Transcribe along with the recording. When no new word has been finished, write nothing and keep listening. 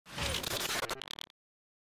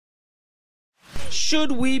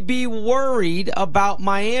should we be worried about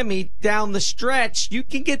Miami down the stretch? You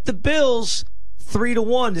can get the Bills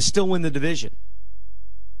 3-1 to still win the division.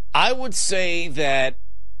 I would say that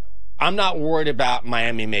I'm not worried about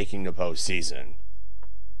Miami making the postseason.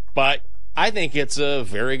 But I think it's a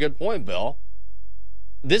very good point, Bill.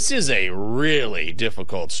 This is a really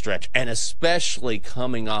difficult stretch, and especially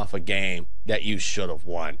coming off a game that you should have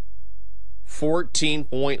won.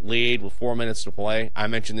 14-point lead with 4 minutes to play. I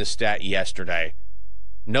mentioned this stat yesterday.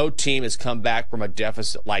 No team has come back from a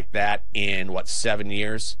deficit like that in, 7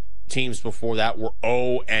 years? Teams before that were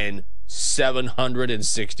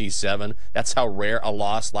 0-767. That's how rare a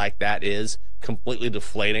loss like that is. Completely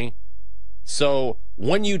deflating. So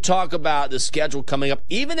when you talk about the schedule coming up,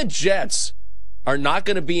 even the Jets are not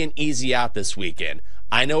going to be an easy out this weekend.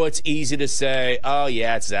 I know it's easy to say, oh,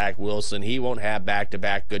 yeah, it's Zach Wilson. He won't have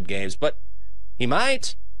back-to-back good games, but he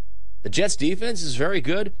might. The Jets' defense is very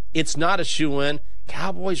good. It's not a shoo-in.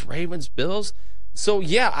 Cowboys, Ravens, Bills. So,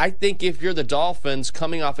 yeah, I think if you're the Dolphins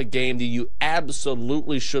coming off a game that you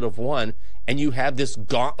absolutely should have won and you have this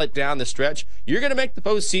gauntlet down the stretch, you're going to make the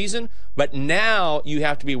postseason, but now you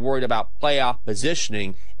have to be worried about playoff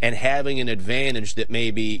positioning and having an advantage that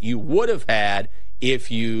maybe you would have had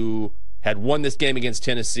if you had won this game against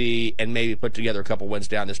Tennessee and maybe put together a couple wins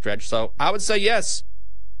down the stretch. So I would say yes.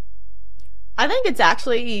 I think it's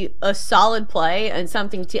actually a solid play and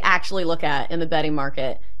something to actually look at in the betting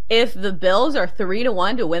market. If the Bills are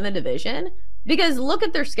 3-1 to win the division, because look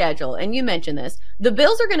at their schedule, and you mentioned this, the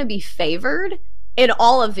Bills are going to be favored in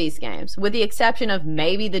all of these games, with the exception of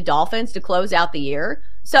maybe the Dolphins to close out the year.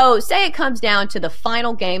 So say it comes down to the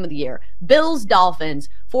final game of the year, Bills-Dolphins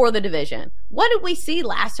for the division. What did we see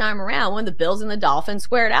last time around when the Bills and the Dolphins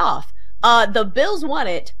squared off? The Bills won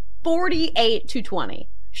it 48-20.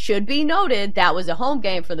 Should be noted that was a home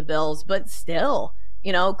game for the Bills, but still,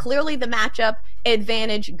 clearly the matchup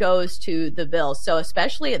advantage goes to the Bills. So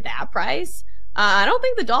especially at that price, I don't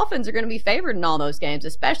think the Dolphins are going to be favored in all those games,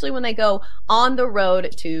 especially when they go on the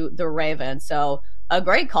road to the Ravens. So a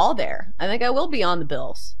great call there. I think I will be on the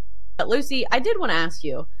Bills. But Lucy, I did want to ask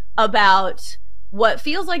you about what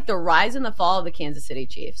feels like the rise and the fall of the Kansas City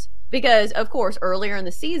Chiefs. Because, of course, earlier in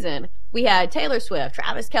the season, we had Taylor Swift,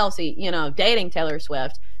 Travis Kelce, dating Taylor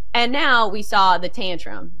Swift. And now we saw the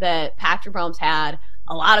tantrum that Patrick Mahomes had.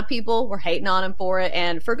 A lot of people were hating on him for it,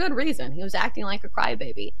 and for good reason. He was acting like a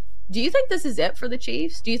crybaby. Do you think this is it for the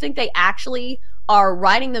Chiefs? Do you think they actually are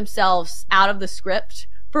writing themselves out of the script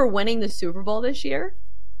for winning the Super Bowl this year?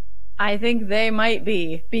 I think they might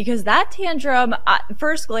be, because that tantrum,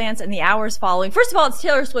 first glance and the hours following, first of all, it's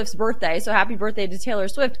Taylor Swift's birthday, so happy birthday to Taylor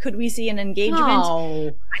Swift. Could we see an engagement?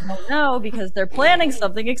 No. I don't know, because they're planning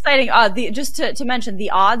something exciting. Just to mention, the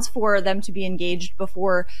odds for them to be engaged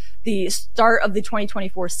before the start of the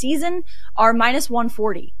 2024 season are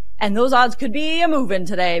 -140. And those odds could be a move-in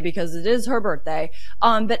today because it is her birthday.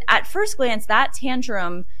 But at first glance, that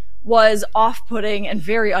tantrum was off-putting and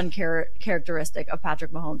very uncharacteristic of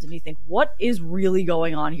Patrick Mahomes. And you think, what is really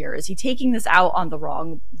going on here? Is he taking this out on the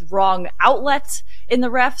wrong outlet in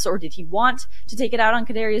the refs, or did he want to take it out on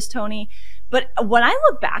Kadarius Toney? But when I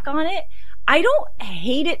look back on it, I don't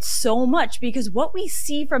hate it so much, because what we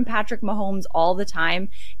see from Patrick Mahomes all the time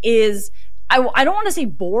is, I don't want to say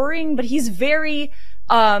boring, but he's very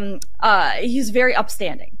upstanding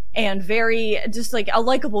and very just like a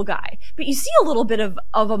likable guy. But you see a little bit of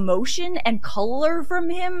emotion and color from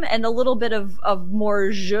him, and a little bit of more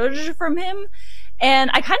zhuzh from him.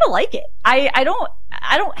 And I kind of like it. I don't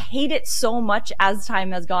hate it so much as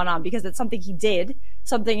time has gone on, because it's something he did,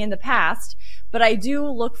 something in the past. But I do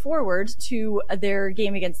look forward to their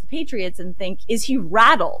game against the Patriots and think, is he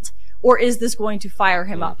rattled? Or is this going to fire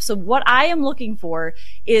him up? So what I am looking for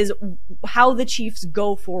is how the Chiefs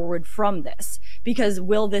go forward from this. Because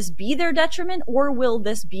will this be their detriment, or will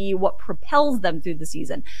this be what propels them through the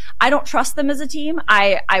season? I don't trust them as a team.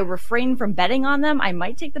 I refrain from betting on them. I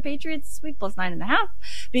might take the Patriots this week +9.5,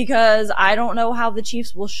 because I don't know how the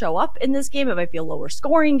Chiefs will show up in this game. It might be a lower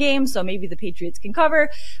scoring game, so maybe the Patriots can cover.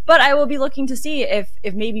 But I will be looking to see if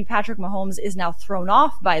maybe Patrick Mahomes is now thrown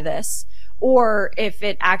off by this, or if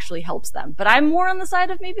it actually helps them. But I'm more on the side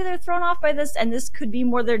of maybe they're thrown off by this, and this could be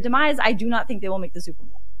more their demise. I do not think they will make the Super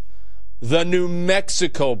Bowl. The New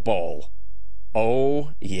Mexico Bowl.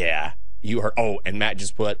 Oh, yeah. You heard. Oh, and Matt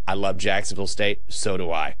just put, I love Jacksonville State. So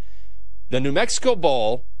do I. The New Mexico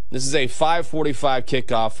Bowl, this is a 5:45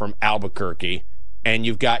 kickoff from Albuquerque, and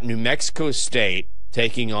you've got New Mexico State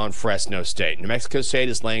taking on Fresno State. New Mexico State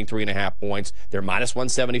is laying 3.5 points. They're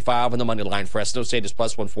 -175 on the money line. Fresno State is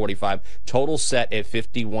 +145. Total set at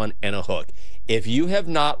 51 and a hook. If you have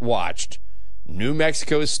not watched New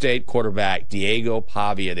Mexico State quarterback Diego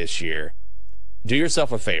Pavia this year. Do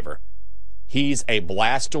yourself a favor. He's a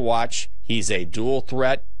blast to watch. He's a dual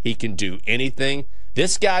threat. He can do anything.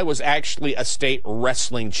 This guy was actually a state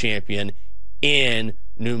wrestling champion in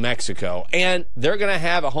New Mexico. And they're going to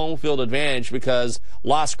have a home field advantage because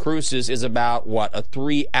Las Cruces is about, a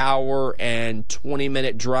 3-hour and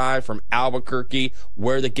 20-minute drive from Albuquerque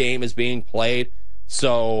where the game is being played.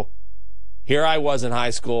 So here I was in high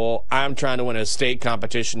school. I'm trying to win a state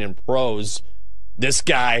competition in pros. This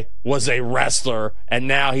guy was a wrestler, and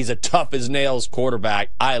now he's a tough-as-nails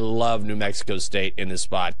quarterback. I love New Mexico State in this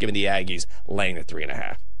spot. Give me the Aggies laying the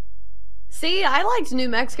 3.5. See, I liked New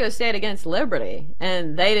Mexico State against Liberty,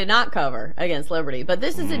 and they did not cover against Liberty. But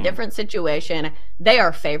this is a different situation. They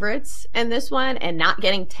are favorites in this one and not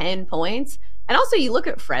getting 10 points. And also, you look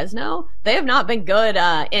at Fresno, they have not been good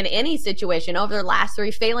in any situation over their last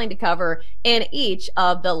 3, failing to cover in each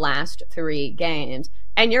of the last 3 games.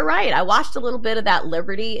 And you're right. I watched a little bit of that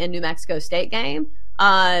Liberty and New Mexico State game.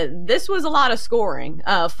 This was a lot of scoring.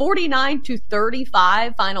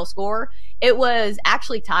 49-35 final score. It was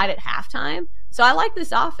actually tied at halftime. So I like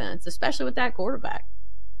this offense, especially with that quarterback.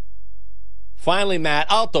 Finally, Matt,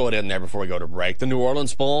 I'll throw it in there before we go to break. The New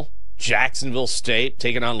Orleans Bowl, Jacksonville State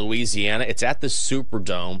taking on Louisiana. It's at the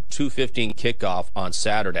Superdome, 2:15 kickoff on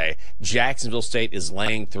Saturday. Jacksonville State is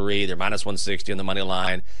laying 3. They're minus 160 on the money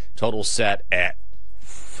line. Total set at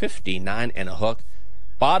 59 and a hook.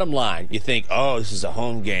 Bottom line, you think, this is a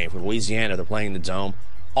home game for Louisiana. They're playing the Dome.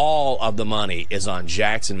 All of the money is on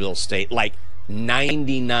Jacksonville State. Like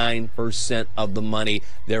 99% of the money.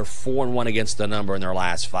 They're 4-1 against the number in their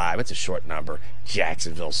last 5. It's a short number.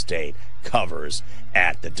 Jacksonville State covers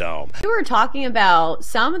at the Dome. We were talking about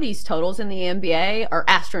some of these totals in the NBA are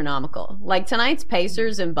astronomical. Like tonight's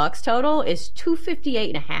Pacers and Bucks total is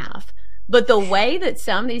 258.5. But the way that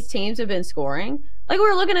some of these teams have been scoring, like we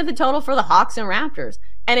were looking at the total for the Hawks and Raptors,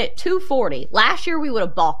 and at 240, last year we would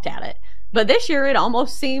have balked at it. But this year it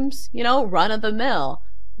almost seems, run of the mill.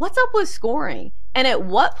 What's up with scoring? And at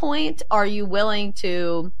what point are you willing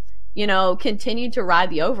to, continue to ride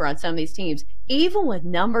the over on some of these teams, even with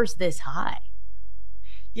numbers this high?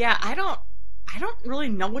 Yeah, I don't really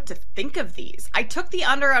know what to think of these. I took the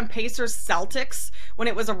under on Pacers Celtics when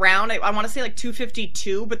it was around, I want to say like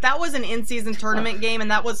 252, but that was an in-season tournament game, and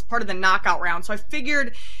that was part of the knockout round. So I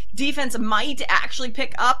figured defense might actually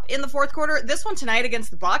pick up in the fourth quarter. This one tonight against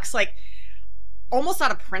the Bucks, almost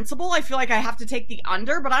out of principle, I feel like I have to take the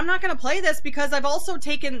under, but I'm not going to play this because I've also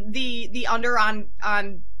taken the under on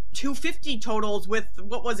 250 totals with,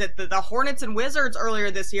 what was it, the Hornets and Wizards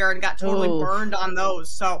earlier this year and got totally burned on those.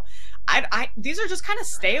 So these are just kind of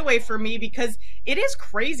stay away from me because it is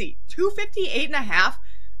crazy. 258.5.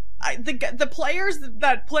 The players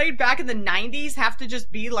that played back in the 90s have to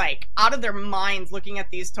just be out of their minds looking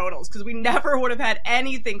at these totals because we never would have had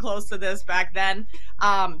anything close to this back then.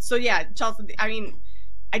 So yeah, Chelsea, I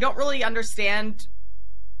don't really understand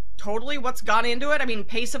totally what's gone into it.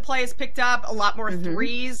 Pace of play has picked up, a lot more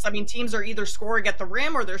threes. Teams are either scoring at the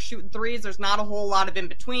rim or they're shooting threes. There's not a whole lot of in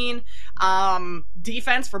between.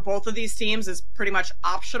 Defense for both of these teams is pretty much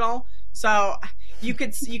optional. So you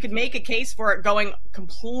could make a case for it going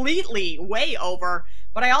completely way over,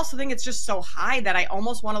 but I also think it's just so high that I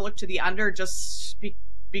almost want to look to the under just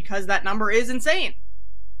because that number is insane.